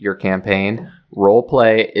your campaign, role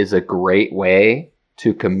play is a great way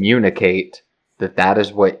to communicate that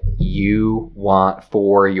is what you want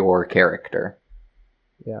for your character.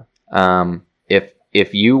 Yeah.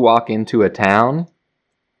 If you walk into a town,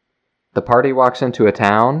 the party walks into a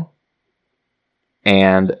town,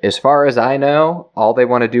 and as far as I know, all they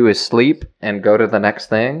want to do is sleep and go to the next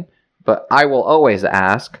thing. But I will always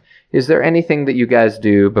ask, is there anything that you guys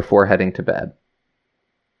do before heading to bed?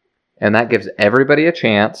 And that gives everybody a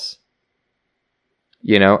chance.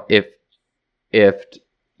 You know, if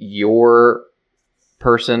your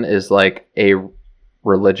person is like a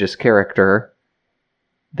religious character,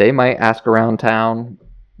 they might ask around town,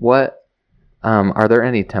 what, are there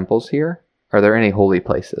any temples here? Are there any holy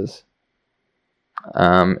places?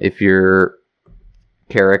 If your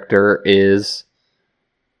character is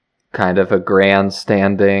kind of a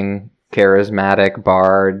grandstanding, charismatic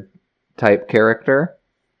bard type character,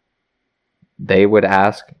 they would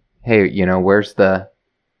ask, hey, you know, where's the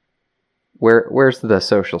where's the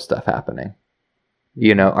social stuff happening?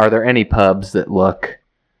 You know, are there any pubs that look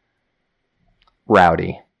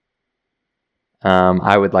rowdy?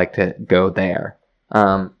 I would like to go there.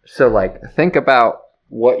 So like think about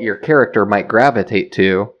what your character might gravitate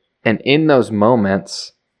to, and in those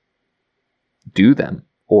moments do them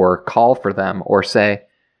or call for them or say,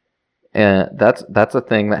 that's a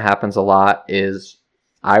thing that happens a lot is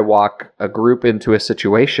I walk a group into a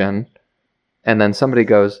situation and then somebody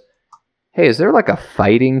goes, hey, is there like a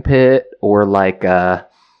fighting pit or like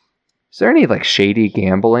is there any like shady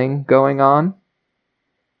gambling going on?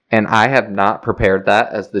 And I have not prepared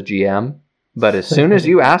that as the GM, but as soon as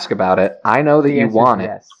you ask about it, I know that you want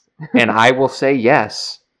it. And I will say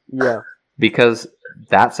yes. Yeah. Because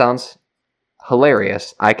that sounds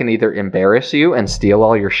hilarious. I can either embarrass you and steal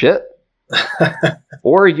all your shit,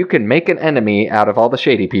 or you can make an enemy out of all the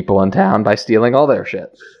shady people in town by stealing all their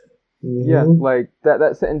shit. Yeah, like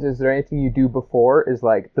that sentence, is there anything you do before, is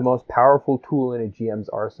like the most powerful tool in a GM's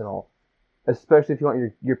arsenal, especially if you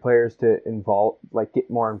want your players to get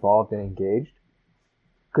more involved and engaged,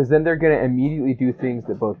 because then they're going to immediately do things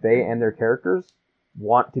that both they and their characters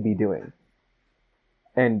want to be doing,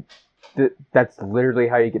 and that's literally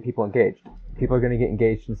how you get people engaged. People are going to get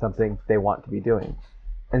engaged in something they want to be doing,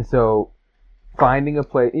 and so finding a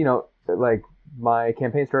place, like my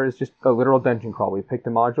campaign started as just a literal dungeon crawl. We picked a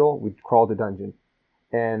module, we crawled a dungeon,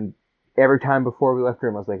 and every time before we left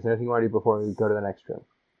room, I was like, is there anything you want to do before we go to the next room?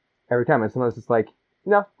 Every time, and someone was just like,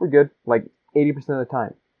 no, we're good, like 80% of the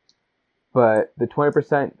time. But the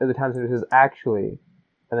 20% of the times it says actually,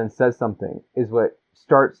 and then says something, is what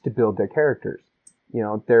starts to build their characters.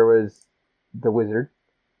 There was the wizard,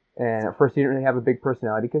 and at first he didn't really have a big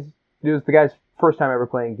personality because it was the guy's first time ever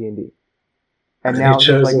playing D&D. And now he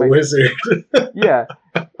chose a wizard. Yeah.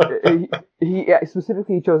 He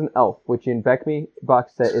specifically chose an elf, which in Beckme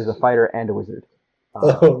box set is a fighter and a wizard.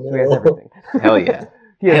 So he has everything. Hell yeah.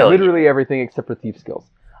 He has literally everything except for thief skills.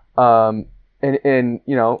 But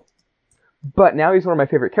now he's one of my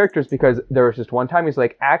favorite characters because there was just one time he's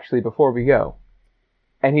like, actually, before we go.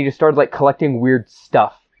 And he just started like collecting weird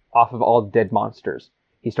stuff off of all dead monsters.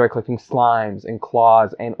 He started collecting slimes and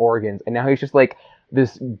claws and organs. And now he's just like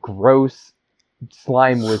this gross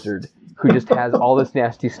slime wizard who just has all this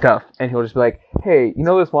nasty stuff, and he'll just be like, hey, you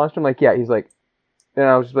know this monster? I'm like, yeah. He's like, and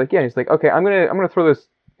I was just like, yeah. And he's like, okay, I'm gonna throw this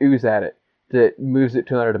ooze at it that moves it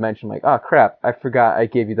to another dimension. I'm like, oh crap, I forgot I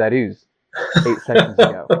gave you that ooze 8 seconds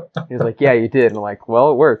ago. He's like, yeah, you did. And I'm like,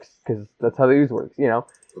 well, it works because that's how the ooze works,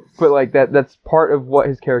 But like that's part of what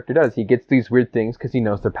his character does. He gets these weird things because he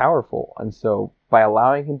knows they're powerful, and so by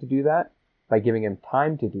allowing him to do that, by giving him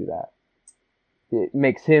time to do that, it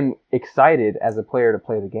makes him excited as a player to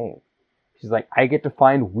play the game. She's like, I get to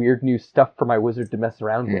find weird new stuff for my wizard to mess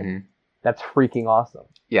around with. That's freaking awesome.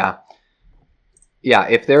 Yeah. Yeah,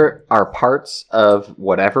 if there are parts of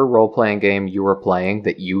whatever role-playing game you are playing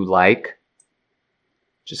that you like,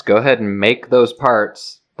 just go ahead and make those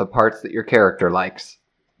parts the parts that your character likes.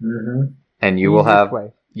 Mm-hmm. And you will have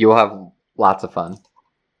lots of fun.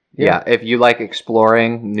 Yeah, if you like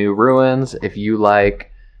exploring new ruins, if you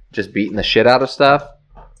like just beating the shit out of stuff,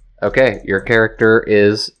 okay, your character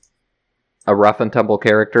is a rough and tumble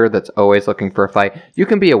character that's always looking for a fight. You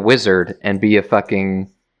can be a wizard and be a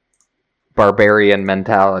fucking barbarian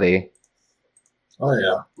mentality. Oh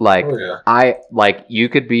yeah. You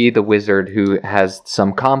could be the wizard who has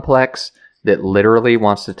some complex that literally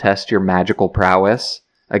wants to test your magical prowess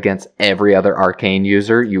against every other arcane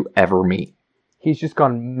user you ever meet. He's just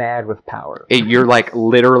gone mad with power. You're like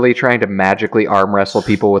literally trying to magically arm wrestle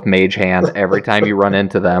people with mage hand every time you run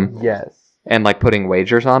into them. Yes. And like putting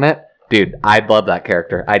wagers on it. Dude, I'd love that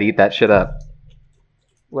character. I'd eat that shit up.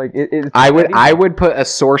 Like I would put a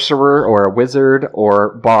sorcerer or a wizard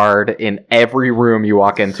or bard in every room you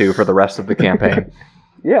walk into for the rest of the campaign.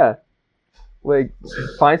 Yeah. Like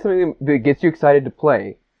find something that gets you excited to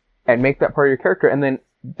play and make that part of your character, and then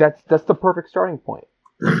that's the perfect starting point.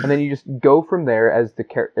 And then you just go from there as the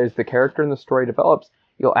character and the story develops.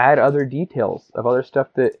 You'll add other details of other stuff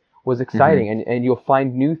that was exciting, and you'll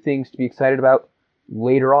find new things to be excited about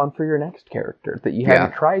later on for your next character that you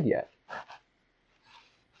haven't tried yet.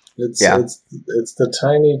 It's the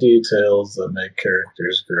tiny details that make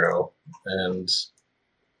characters grow, and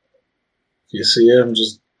if you see them,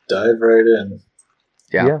 just dive right in.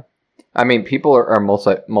 Yeah. I mean, people are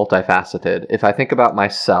multifaceted. If I think about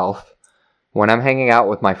myself, when I'm hanging out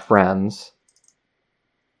with my friends,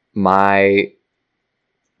 my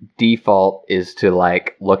default is to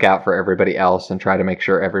like look out for everybody else and try to make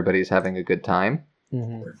sure everybody's having a good time.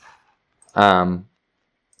 Mm-hmm.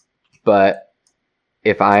 But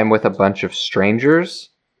if I'm with a bunch of strangers,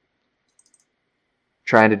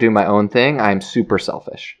 trying to do my own thing, I'm super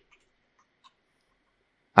selfish.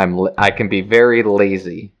 I can be very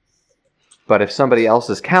lazy. But if somebody else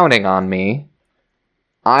is counting on me,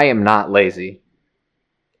 I am not lazy.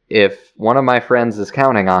 If one of my friends is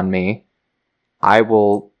counting on me, I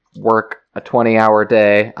will work a 20-hour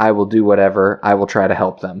day. I will do whatever. I will try to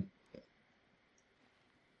help them.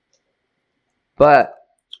 But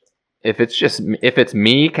if it's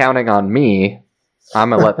me counting on me, I'm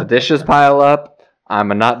going to let the dishes pile up. I'm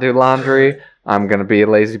going to not do laundry. I'm going to be a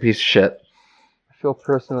lazy piece of shit. I feel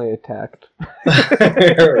personally attacked.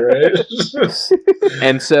 Right?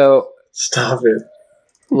 And so... Stop it.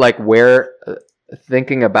 Like,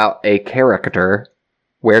 thinking about a character,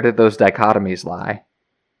 where did those dichotomies lie?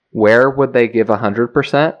 Where would they give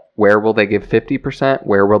 100%? Where will they give 50%?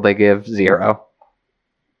 Where will they give 0?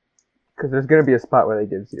 Because there's going to be a spot where they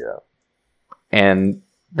give 0. And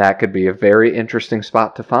that could be a very interesting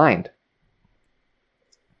spot to find.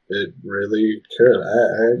 It really could.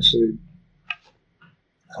 I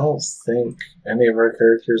don't think any of our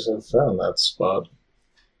characters have found that spot.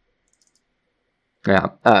 Yeah,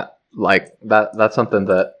 like that's something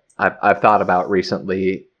that I've thought about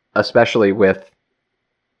recently, especially with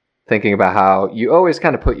thinking about how you always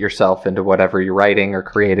kind of put yourself into whatever you're writing or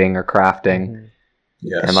creating or crafting. Mm-hmm.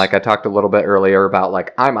 Yes. And like I talked a little bit earlier about,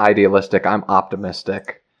 like, I'm idealistic, I'm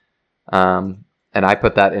optimistic, and I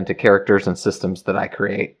put that into characters and systems that I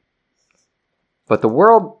create. But the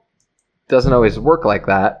world doesn't always work like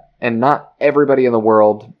that, and not everybody in the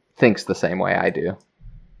world thinks the same way I do.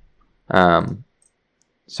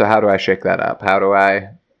 So how do I shake that up? How do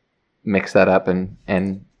I mix that up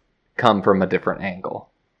and come from a different angle?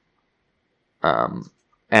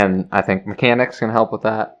 And I think mechanics can help with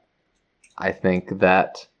that. I think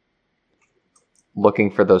that looking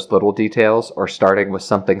for those little details or starting with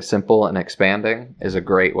something simple and expanding is a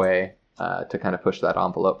great way to kind of push that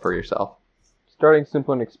envelope for yourself. Starting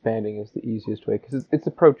simple and expanding is the easiest way because it's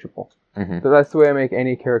approachable. Mm-hmm. So that's the way I make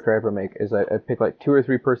any character I ever make, is I pick like 2 or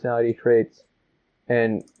 3 personality traits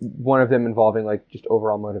and one of them involving like just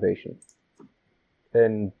overall motivation.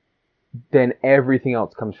 And then everything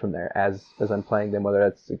else comes from there as I'm playing them, whether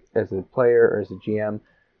that's as a player or as a GM.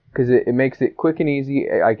 Because it makes it quick and easy.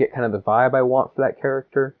 I get kind of the vibe I want for that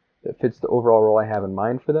character that fits the overall role I have in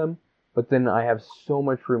mind for them. But then I have so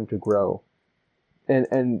much room to grow.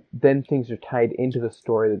 And then things are tied into the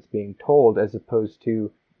story that's being told, as opposed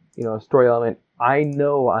to, a story element. I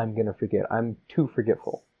know I'm going to forget. I'm too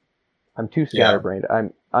forgetful. I'm too scatterbrained. Yeah.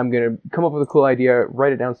 I'm going to come up with a cool idea,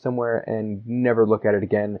 write it down somewhere, and never look at it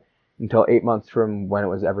again until 8 months from when it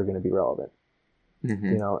was ever going to be relevant.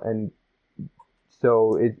 Mm-hmm. And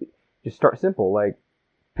so it just start simple. Like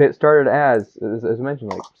Pitt started as I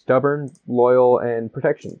mentioned, like stubborn, loyal, and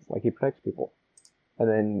protection. Like he protects people, and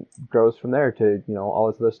then grows from there to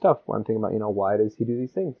all this other stuff. Where I'm thinking about why does he do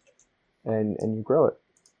these things, and you grow it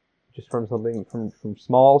just from something from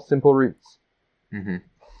small, simple roots. Mm-hmm.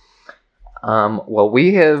 Well,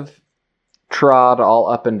 we have trod all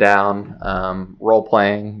up and down role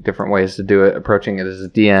playing, different ways to do it, approaching it as a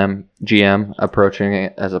GM, approaching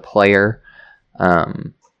it as a player.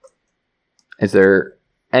 Is there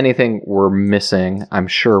anything we're missing? I'm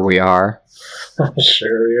sure we are.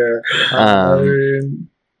 Sure we are.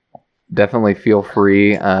 Definitely feel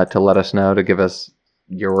free to let us know, to give us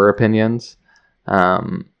your opinions.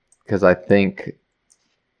 Because I think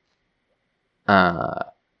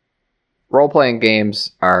role-playing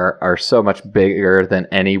games are so much bigger than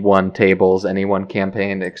any one tables, any one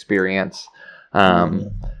campaign experience.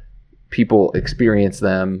 People experience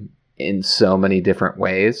them in so many different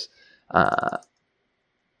ways.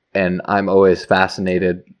 And I'm always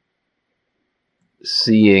fascinated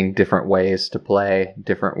seeing different ways to play,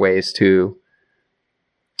 different ways to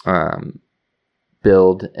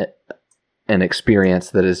build an experience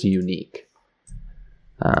that is unique.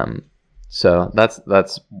 So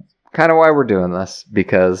that's kind of why we're doing this,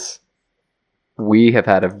 because we have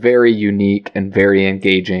had a very unique and very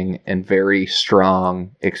engaging and very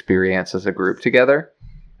strong experience as a group together.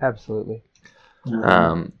 Absolutely.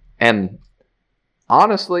 And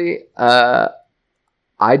honestly, I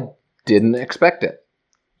didn't expect it.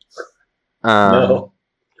 No,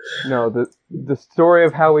 the story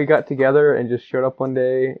of how we got together and just showed up one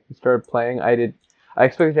day and started playing, I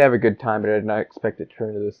expected to have a good time, but I did not expect it to turn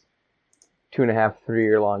into this 2.5, 3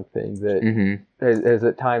 year long thing that has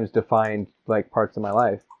at times defined like parts of my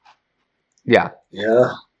life. Yeah.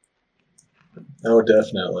 Yeah. No,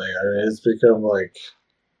 definitely. It's become like,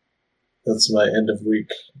 that's my end of week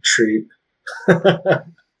treat.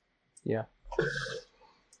 Yeah.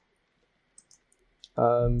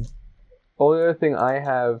 only other thing I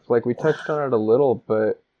have, like, we touched on it a little,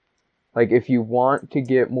 but, like, if you want to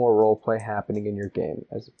get more roleplay happening in your game,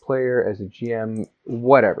 as a player, as a GM,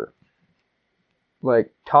 whatever,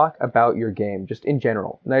 like, talk about your game, just in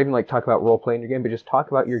general. Not even, like, talk about roleplay in your game, but just talk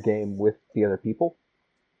about your game with the other people,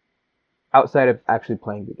 outside of actually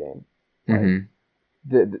playing the game.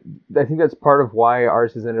 I think that's part of why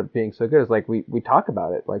ours has ended up being so good, is, like, we talk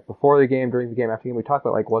about it, like, before the game, during the game, after the game, we talk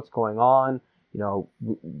about, like, what's going on. You know,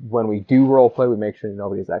 when we do roleplay, we make sure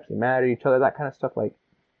nobody's actually mad at each other, that kind of stuff. Like,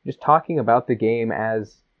 just talking about the game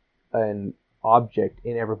as an object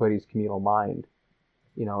in everybody's communal mind,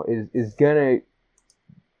 you know, is gonna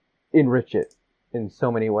enrich it in so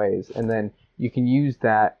many ways. And then you can use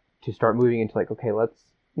that to start moving into, like, okay, let's,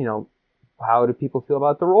 you know, how do people feel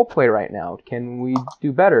about the roleplay right now? Can we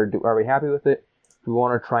do better? Are we happy with it? Do we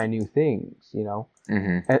want to try new things, you know?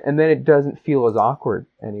 And then it doesn't feel as awkward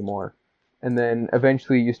anymore. And then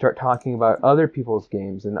eventually you start talking about other people's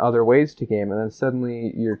games and other ways to game, and then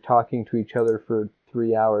suddenly you're talking to each other for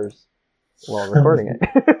 3 hours while recording it.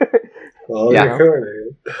 Recording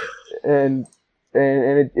it. And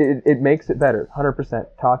it makes it better, 100%.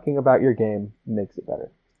 Talking about your game makes it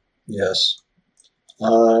better. Yes.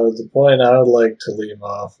 The point I would like to leave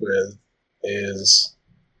off with is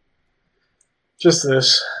just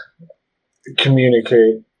this.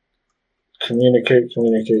 Communicate.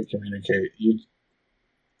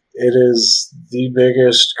 It is the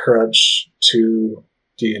biggest crutch to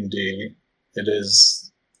D&D. It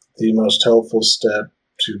is the most helpful step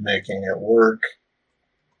to making it work.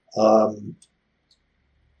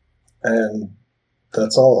 And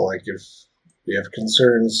that's all. Like, if you have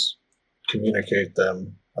concerns, communicate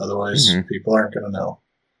them. Otherwise, people aren't going to know.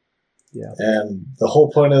 Yeah. And the whole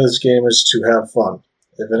point of this game is to have fun.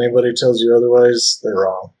 If anybody tells you otherwise, they're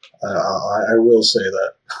wrong. I will say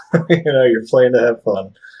that. You know, you're playing to have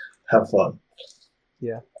fun. Have fun.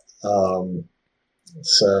 Yeah.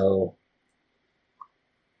 So,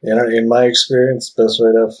 you know, in my experience, the best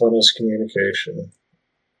way to have fun is communication.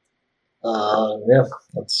 Yeah,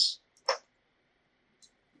 that's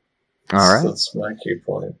all right. That's my key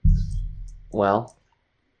point. Well,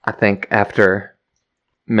 I think after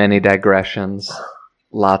many digressions,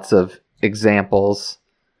 lots of examples,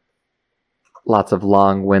 lots of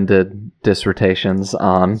long-winded dissertations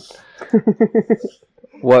on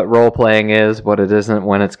what role-playing is, what it isn't,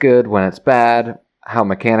 when it's good, when it's bad, how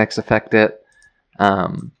mechanics affect it.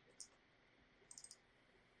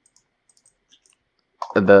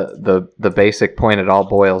 The basic point it all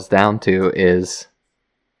boils down to is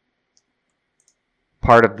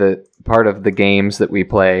part of the games that we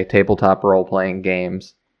play, tabletop role-playing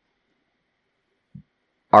games,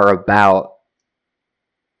 are about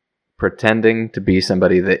pretending to be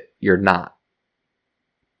somebody that you're not.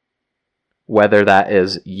 Whether that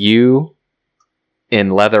is you in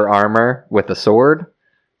leather armor with a sword,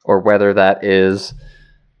 or whether that is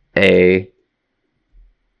a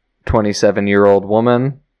 27-year-old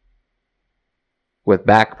woman with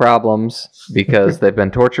back problems because they've been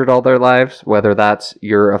tortured all their lives, whether that's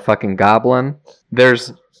you're a fucking goblin.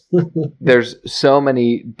 There's so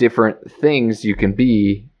many different things you can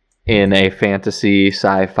be in a fantasy,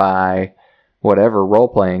 sci-fi, whatever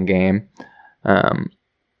role-playing game.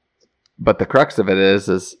 But the crux of it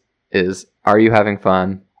is are you having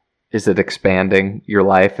fun? Is it expanding your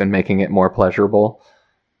life and making it more pleasurable?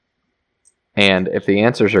 And if the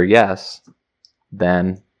answers are yes,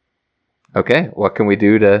 then okay, what can we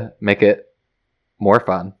do to make it more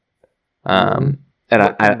fun? And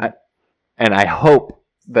I hope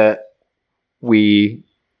that we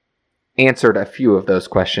answered a few of those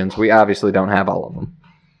questions. We obviously don't have all of them.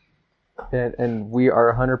 And we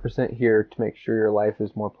are 100% here to make sure your life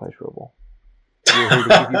is more pleasurable. We're here to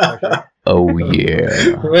give you pleasure. Oh yeah.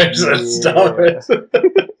 Stop it.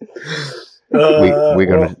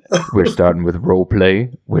 We're starting with role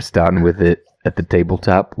play. We're starting with it at the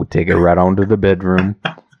tabletop. We take it right on to the bedroom.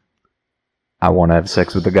 I want to have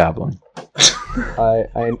sex with the goblin.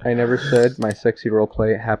 I never said my sexy role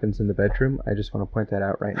play happens in the bedroom. I just want to point that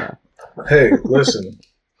out right now. Hey, listen.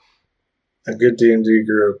 A good D&D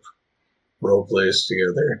group role plays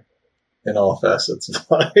together in all facets of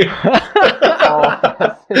life.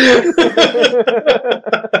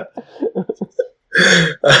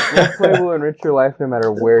 Roleplay will enrich your life no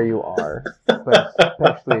matter where you are, but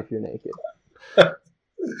especially if you're naked.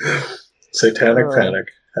 Satanic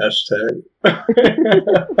panic. #.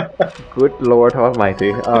 Good Lord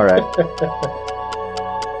Almighty. All right.